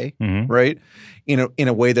NBA, right? In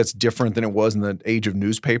a way that's different than it was in the age of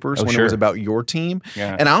newspapers when it was about your team.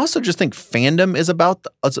 Yeah. And I also just think fandom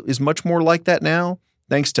is much more like that now,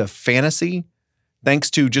 thanks to fantasy.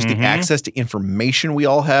 Thanks to just the access to information we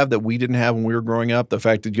all have that we didn't have when we were growing up, the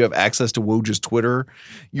fact that you have access to Woj's Twitter,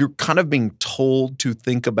 you're kind of being told to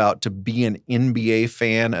think about to be an NBA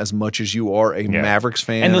fan as much as you are a Mavericks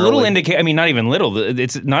fan. And the little not even little,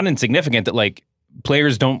 it's not insignificant that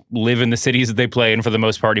players don't live in the cities that they play in for the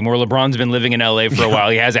most part anymore. LeBron's been living in LA for a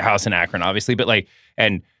while. He has a house in Akron, obviously, but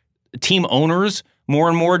and team owners more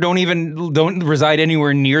and more don't reside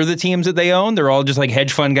anywhere near the teams that they own. They're all just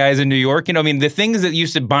hedge fund guys in New York. The things that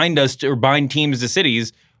used to bind us or bind teams to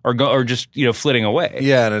cities are just flitting away.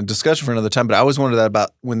 Yeah, and a discussion for another time. But I always wondered that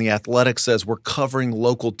about when the Athletic says we're covering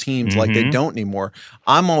local teams like they don't anymore.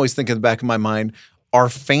 I'm always thinking in the back of my mind, are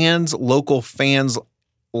local fans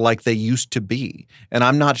like they used to be? And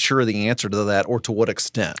I'm not sure the answer to that or to what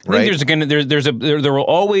extent. Right? I think there will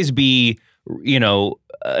always be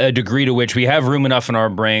a degree to which we have room enough in our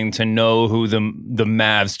brain to know who the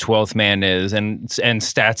Mavs 12th man is and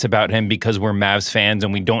stats about him because we're Mavs fans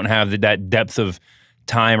and we don't have that depth of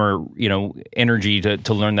time or energy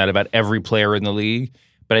to learn that about every player in the league.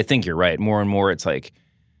 But I think you're right. More and more, it's like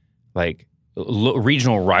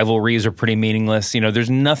regional rivalries are pretty meaningless. There's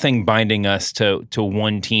nothing binding us to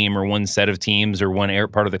one team or one set of teams or one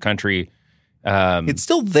part of the country. It's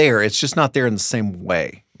still there. It's just not there in the same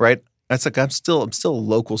way, right? That's I'm still a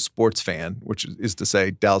local sports fan, which is to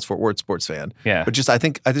say Dallas-Fort Worth sports fan. Yeah. But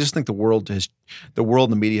I just think the world and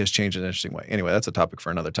the media has changed in an interesting way. Anyway, that's a topic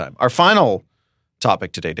for another time. Our final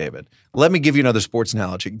topic today, David. Let me give you another sports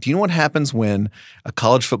analogy. Do you know what happens when a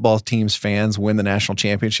college football team's fans win the national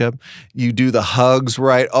championship? You do the hugs,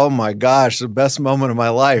 right? Oh my gosh, the best moment of my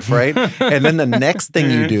life, right? And then the next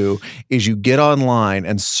thing you do is you get online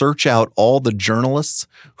and search out all the journalists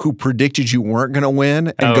who predicted you weren't going to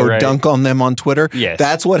win and dunk on them on Twitter. Yes.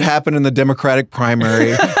 That's what happened in the Democratic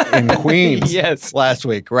primary in Queens last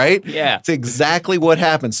week, right? Yeah. It's exactly what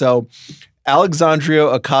happened. So Alexandria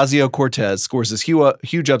Ocasio-Cortez scores this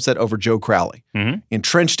huge upset over Joe Crowley.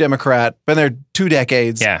 Entrenched Democrat, been there 2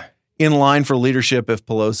 decades, in line for leadership if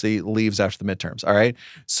Pelosi leaves after the midterms, all right?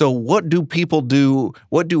 So what do people do?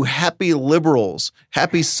 What do happy liberals,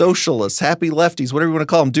 happy socialists, happy lefties, whatever you want to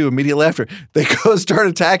call them, do immediately after? They go start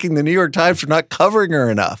attacking the New York Times for not covering her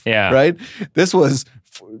enough, right? This was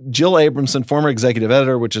Jill Abramson, former executive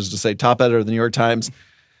editor, which is to say top editor of the New York Times,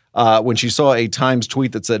 when she saw a Times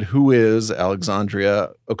tweet that said, "Who is Alexandria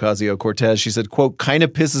Ocasio-Cortez?" She said, quote, "Kind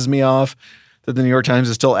of pisses me off that the New York Times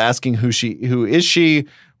is still asking who is she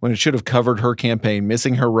when it should have covered her campaign,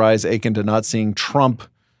 missing her rise akin to not seeing Trump's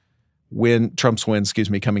win,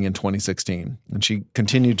 coming in 2016." And she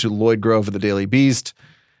continued to Lloyd Grove of the Daily Beast,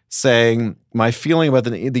 saying, "My feeling about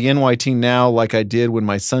the NYT now, like I did when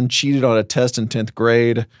my son cheated on a test in 10th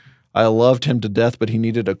grade. I loved him to death, but he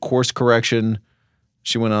needed a course correction."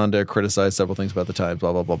 She went on to criticize several things about the Times,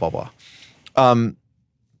 blah, blah, blah, blah, blah.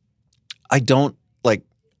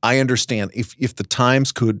 I understand if the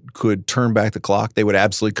Times could turn back the clock, they would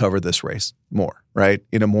absolutely cover this race more, right?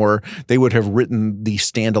 They would have written the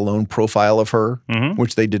standalone profile of her,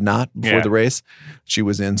 which they did not before the race. She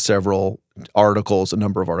was in several articles, a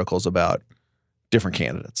number of articles about different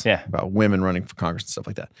candidates. Yeah. About women running for Congress and stuff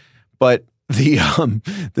like that. But the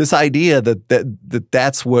this idea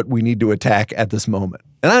that's what we need to attack at this moment.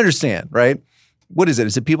 And I understand, right? What is it?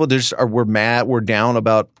 Is it people we're mad, we're down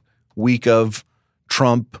about week of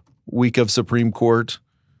Trump, week of Supreme Court,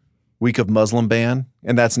 week of Muslim ban,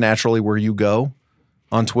 and that's naturally where you go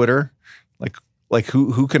on Twitter? Like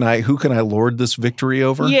who can I lord this victory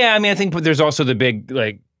over? Yeah, I mean, I think there's also the big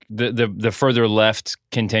the further left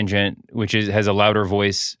contingent, which has a louder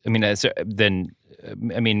voice. I mean,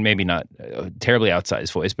 maybe not a terribly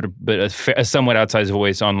outsized voice, but a somewhat outsized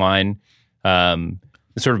voice online. The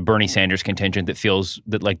sort of Bernie Sanders contingent that feels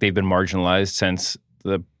that like they've been marginalized since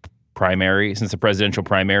the presidential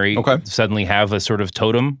primary. Okay. Suddenly have a sort of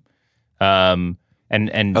totem, and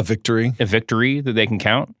a victory that they can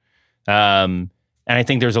count. And I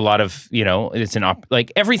think there's a lot of, it's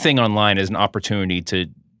like everything online is an opportunity to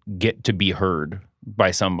get to be heard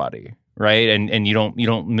by somebody, right? And you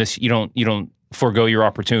don't forego your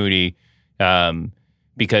opportunity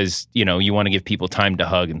because you want to give people time to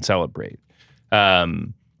hug and celebrate. But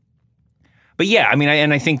yeah, I mean,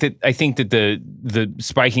 I think that the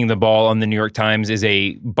spiking the ball on the New York Times is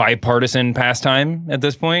a bipartisan pastime at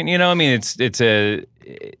this point. I mean, it's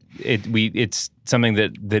something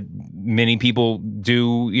that many people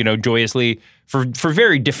do, joyously for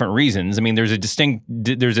very different reasons. I mean, there's a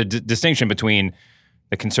distinction between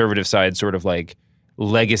the conservative side, sort of like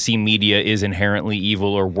legacy media is inherently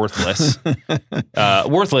evil or worthless.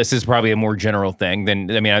 Worthless is probably a more general thing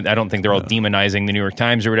than, I mean, I don't think they're all demonizing the New York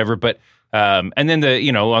Times or whatever, but and then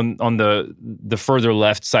on the further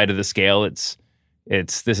left side of the scale, this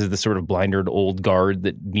is the sort of blindered old guard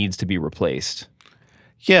that needs to be replaced.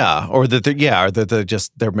 Yeah, or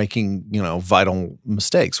that they're making vital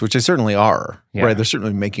mistakes, which they certainly are. Yeah. Right? They're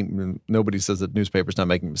certainly making. Nobody says that newspapers not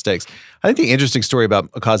making mistakes. I think the interesting story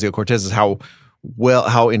about Ocasio-Cortez is how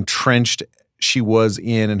entrenched she was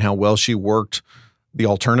in, and how well she worked the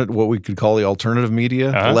what we could call the alternative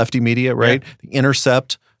media, the lefty media. Right? Yeah. The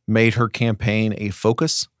Intercept made her campaign a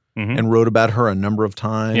focus. Mm-hmm. And wrote about her a number of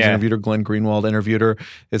times. Yeah. Interviewed her. Glenn Greenwald interviewed her.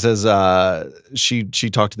 It says she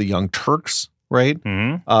talked to the Young Turks. Right?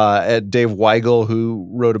 Mm-hmm. Dave Weigel, who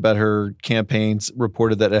wrote about her campaigns,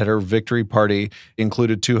 reported that at her victory party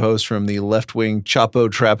included two hosts from the left-wing Chapo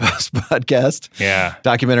Trap House podcast. Yeah.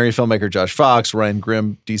 Documentary filmmaker Josh Fox, Ryan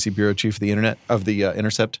Grimm, DC bureau chief of the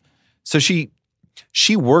Intercept. So she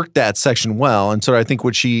worked that section well, and so I think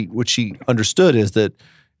what she understood is that,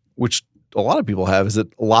 which a lot of people have, is that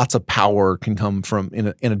lots of power can come from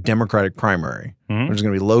in a Democratic primary. Mm-hmm. There's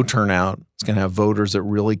going to be low turnout. It's going to have voters that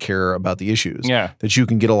really care about the issues. Yeah. That you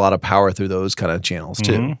can get a lot of power through those kind of channels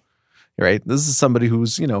too. Mm-hmm. Right? This is somebody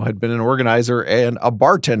who's, had been an organizer and a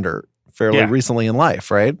bartender fairly recently in life,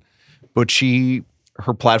 right? But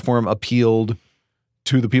her platform appealed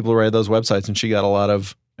to the people who write those websites, and she got a lot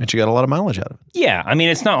of mileage out of it. Yeah, I mean,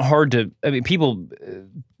 it's not hard to. I mean, people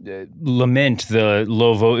lament the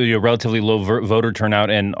relatively low voter turnout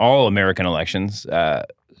in all American elections.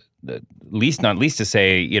 Least to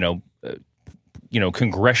say,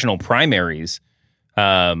 congressional primaries.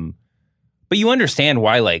 But you understand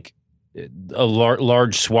why, like, a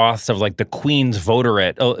large swaths of like the Queen's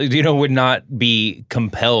voterate, would not be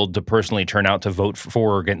compelled to personally turn out to vote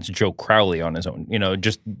for or against Joe Crowley on his own,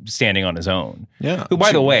 just standing on his own. Yeah. Who,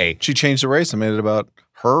 by the way, she changed the race and made it about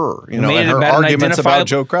her, and her arguments about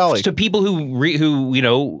Joe Crowley. To people who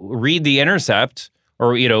read The Intercept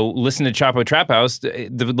or, listen to Chapo Trap House,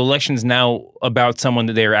 the election's now about someone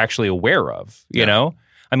that they're actually aware of, you know?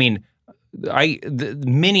 I mean,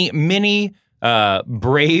 many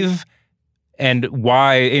brave and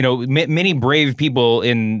why, many brave people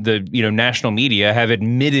in the, national media have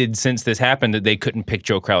admitted since this happened that they couldn't pick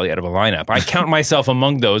Joe Crowley out of a lineup. I count myself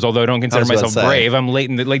among those, although I don't consider myself brave. I'm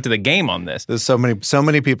late to the game on this. There's so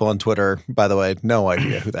many people on Twitter, by the way, no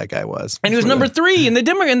idea who that guy was. And he was number 3 in the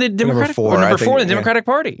Democratic number 4 in the Democratic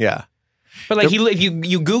Party. Yeah. But like if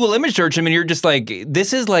you Google image search him and you're just like,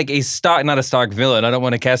 this is like not a stock villain. I don't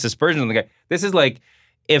want to cast aspersions on the guy. This is like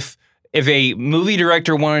if a movie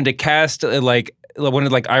director wanted to cast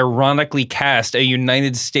ironically cast a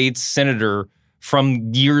United States senator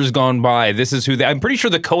from years gone by, this is who I'm pretty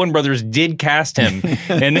sure the Coen brothers did cast him.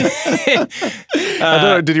 And I don't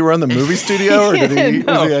know, did he run the movie studio or was he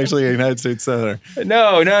actually a United States senator?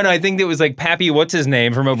 No. I think it was like Pappy, what's his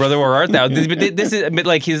name from Oh Brother Where Art Thou? But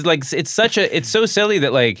like he's like it's so silly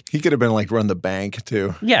that like he could have been like run the bank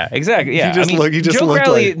too. Yeah, exactly. Yeah,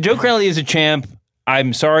 Joe Crowley is a champ.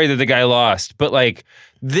 I'm sorry that the guy lost, but like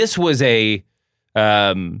this was a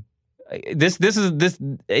this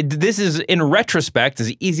is in retrospect is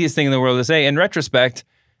the easiest thing in the world to say. In retrospect,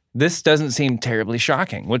 this doesn't seem terribly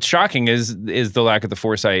shocking. What's shocking is the lack of the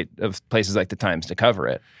foresight of places like the Times to cover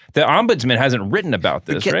it. The ombudsman hasn't written about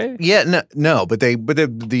this, right? Yeah, no, but one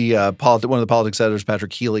of the politics editors,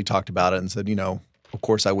 Patrick Healy, talked about it and said, of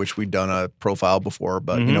course, I wish we'd done a profile before,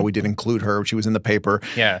 but we did include her. She was in the paper.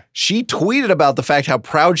 Yeah. She tweeted about the fact how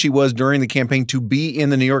proud she was during the campaign to be in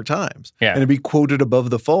the New York Times and to be quoted above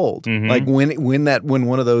the fold. Like when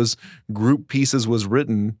one of those group pieces was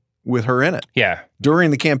written with her in it. Yeah.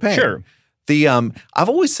 During the campaign. Sure. I've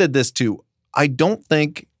always said this too. I don't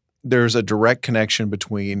think there's a direct connection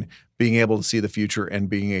between being able to see the future and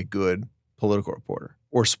being a good political reporter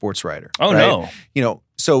or sports writer. Oh, right? no.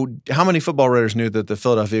 So how many football writers knew that the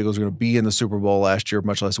Philadelphia Eagles were going to be in the Super Bowl last year,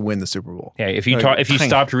 much less win the Super Bowl? Yeah, if you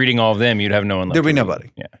stopped reading all of them, you'd have no one left. There'd be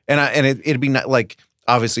nobody. Yeah. And it'd be not like,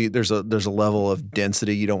 obviously there's a level of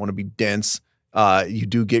density. You don't want to be dense. You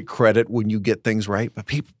do get credit when you get things right, but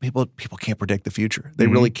people can't predict the future. They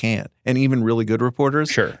really can't. And even really good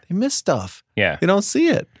reporters, sure, they miss stuff. Yeah, they don't see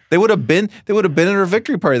it. They would have been at her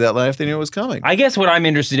victory party that night if they knew it was coming. I guess what I'm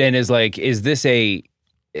interested in is is this a?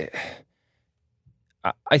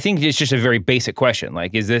 I think it's just a very basic question.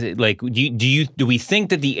 Is this do we think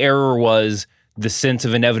that the error was the sense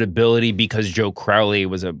of inevitability because Joe Crowley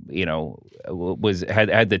was had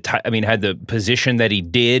the position that he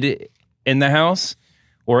did in the House,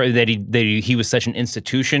 or that he was such an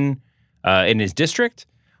institution in his district,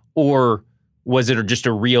 or was it just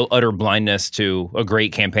a real utter blindness to a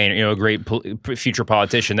great campaigner, a great future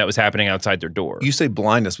politician that was happening outside their door? You say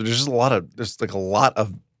blindness, but there's just a lot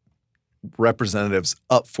of representatives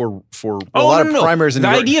up for a lot of primaries. The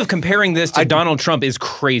idea of comparing this to Donald Trump is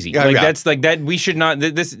crazy. That's that we should not.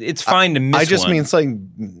 It's fine to miss. I just mean it's like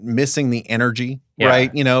missing the energy,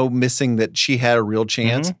 right? Missing that she had a real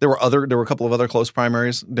chance. There were a couple of other close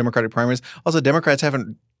primaries, Democratic primaries. Also, Democrats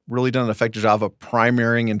haven't really done an effective job of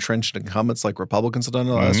primarying entrenched incumbents like Republicans have done in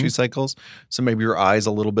the last few cycles. So maybe your eye's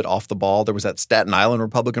a little bit off the ball. There was that Staten Island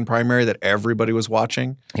Republican primary that everybody was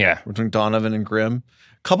watching. Yeah, between Donovan and Grimm.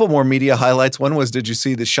 Couple more media highlights. One was, did you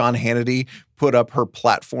see that Sean Hannity put up her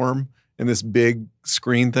platform in this big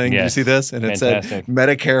screen thing? Yes. Did you see this? And it Fantastic. said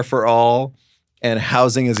Medicare for all and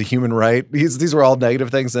housing is a human right. These were all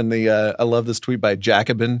negative things. And I love this tweet by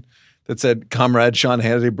Jacobin that said, Comrade Sean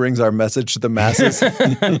Hannity brings our message to the masses.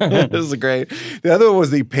 This is great. The other one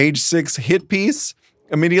was the Page 6 hit piece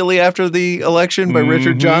immediately after the election by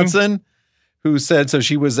Richard Johnson, who said, so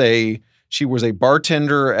she was a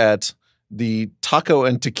bartender at the taco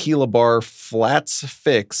and tequila bar Flats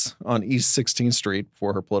Fix on East 16th Street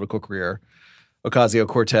for her political career,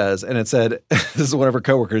 Ocasio-Cortez. And it said, this is one of her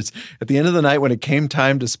coworkers, at the end of the night when it came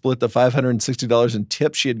time to split the $560 in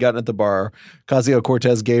tips she had gotten at the bar,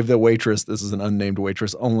 Ocasio-Cortez gave the waitress, this is an unnamed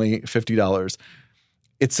waitress, only $50.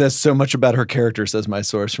 It says so much about her character, says my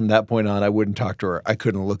source. From that point on, I wouldn't talk to her. I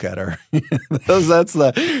couldn't look at her. That's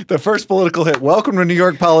the first political hit. Welcome to New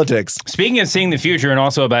York politics. Speaking of seeing the future and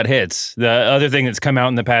also about hits, the other thing that's come out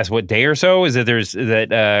in the past, day or so, is that there's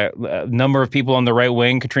a number of people on the right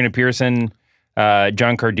wing, Katrina Pearson,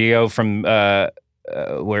 John Cardillo from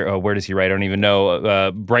where does he write? I don't even know.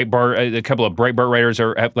 Breitbart, a couple of Breitbart writers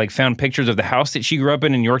have found pictures of the house that she grew up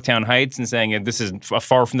in Yorktown Heights and saying this is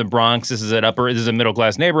far from the Bronx. This is a middle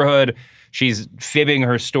class neighborhood. She's fibbing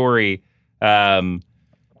her story, fibbing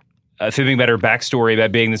about her backstory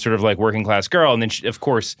about being this sort of working class girl. And then she, of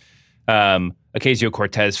course,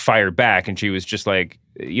 Ocasio-Cortez fired back, and she was just first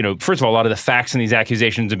of all, a lot of the facts in these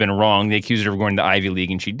accusations have been wrong. They accused her of going to Ivy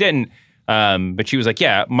League, and she didn't. But she was like,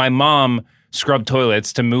 yeah, my mom scrubbed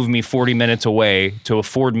toilets to move me 40 minutes away to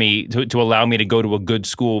afford me to allow me to go to a good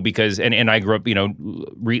school because and I grew up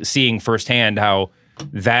seeing firsthand how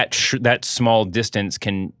that small distance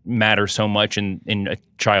can matter so much in a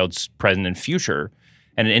child's present and future,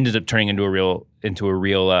 and it ended up turning into a real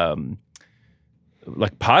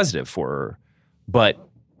positive for her. But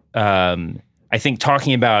I think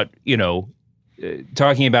talking about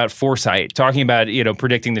foresight, talking about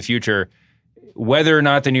predicting the future, whether or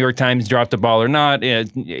not the New York Times dropped the ball or not,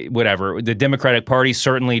 whatever. The Democratic Party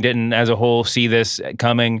certainly didn't, as a whole, see this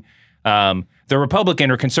coming. The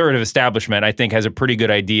Republican or conservative establishment, I think, has a pretty good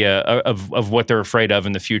idea of what they're afraid of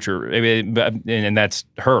in the future, and that's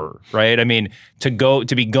her, right? I mean,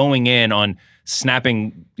 to be going in on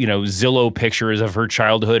snapping, Zillow pictures of her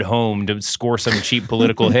childhood home to score some cheap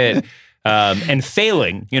political hit, and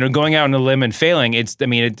failing, going out on a limb and failing. I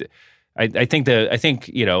think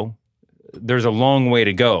there's a long way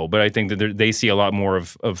to go, but I think that they see a lot more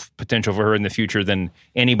of potential for her in the future than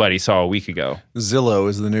anybody saw a week ago. Zillow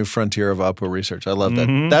is the new frontier of Oppo research. I love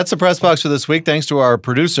that. That's the press box for this week. Thanks to our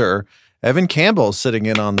producer, Evan Campbell, sitting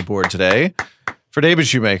in on the board today. For David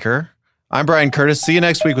Shoemaker, I'm Brian Curtis. See you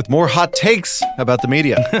next week with more hot takes about the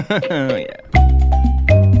media. Yeah.